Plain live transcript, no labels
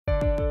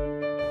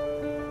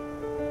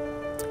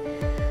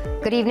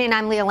Good evening.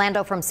 I'm Leah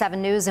Lando from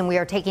 7 News, and we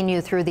are taking you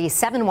through the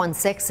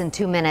 716 in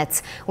 2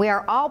 minutes. We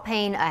are all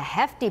paying a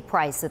hefty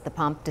price at the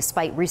pump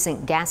despite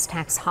recent gas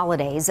tax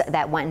holidays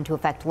that went into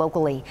effect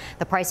locally.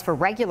 The price for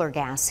regular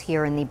gas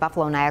here in the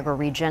Buffalo-Niagara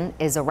region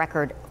is a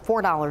record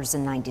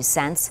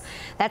 $4.90.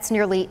 That's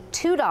nearly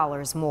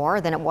 $2 more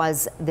than it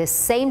was this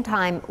same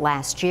time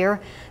last year.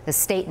 The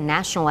state and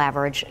national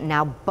average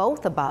now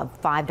both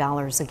above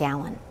 $5 a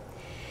gallon.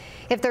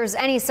 If there's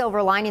any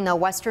silver lining, though,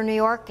 Western New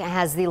York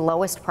has the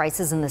lowest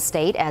prices in the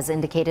state, as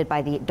indicated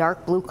by the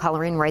dark blue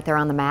coloring right there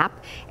on the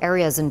map.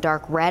 Areas in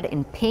dark red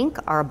and pink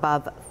are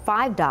above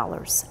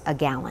 $5 a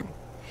gallon.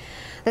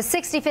 The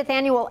 65th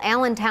annual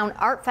Allentown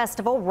Art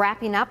Festival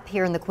wrapping up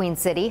here in the Queen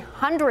City.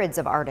 Hundreds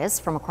of artists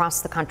from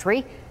across the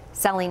country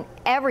selling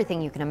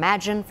everything you can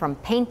imagine, from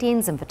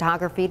paintings and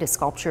photography to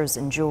sculptures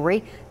and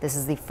jewelry. This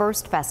is the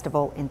first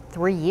festival in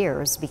 3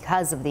 years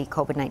because of the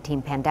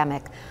COVID-19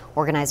 pandemic.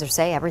 Organizers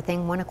say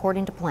everything went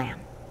according to plan.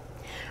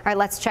 All right,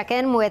 let's check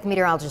in with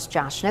meteorologist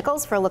Josh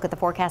Nichols for a look at the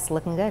forecast.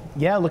 Looking good.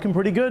 Yeah, looking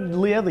pretty good,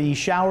 Leah. The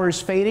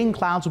showers fading.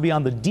 Clouds will be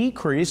on the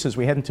decrease as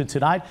we head into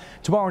tonight.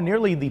 Tomorrow,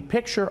 nearly the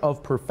picture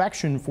of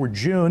perfection for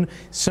June.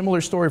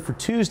 Similar story for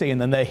Tuesday.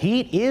 And then the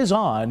heat is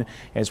on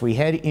as we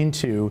head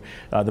into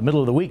the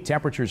middle of the week.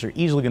 Temperatures are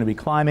easily going to be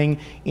climbing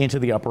into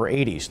the upper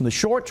 80s. In the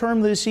short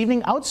term this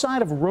evening,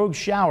 outside of a rogue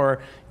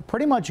shower,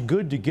 pretty much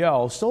good to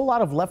go. Still a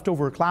lot of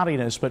leftover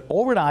cloudiness, but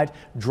overnight,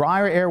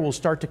 drier air will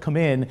start to come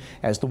in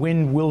as the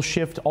wind will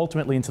shift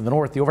ultimately into the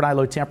north. The overnight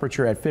low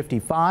temperature at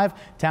 55.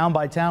 Town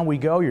by town we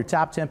go. Your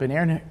top temp in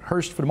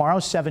Amherst for tomorrow,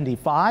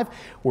 75.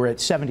 We're at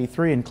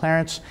 73 in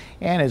Clarence.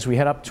 And as we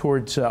head up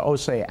towards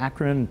Osage,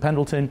 Akron,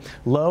 Pendleton,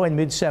 low and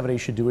mid 70s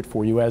should do it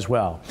for you as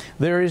well.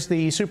 There is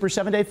the super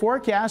 7-day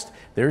forecast.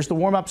 There's the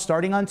warm up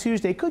starting on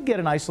Tuesday. Could get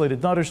an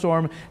isolated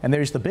thunderstorm. And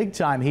there's the big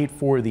time heat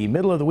for the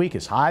middle of the week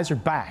as highs are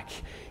back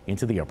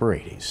into the upper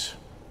 80s.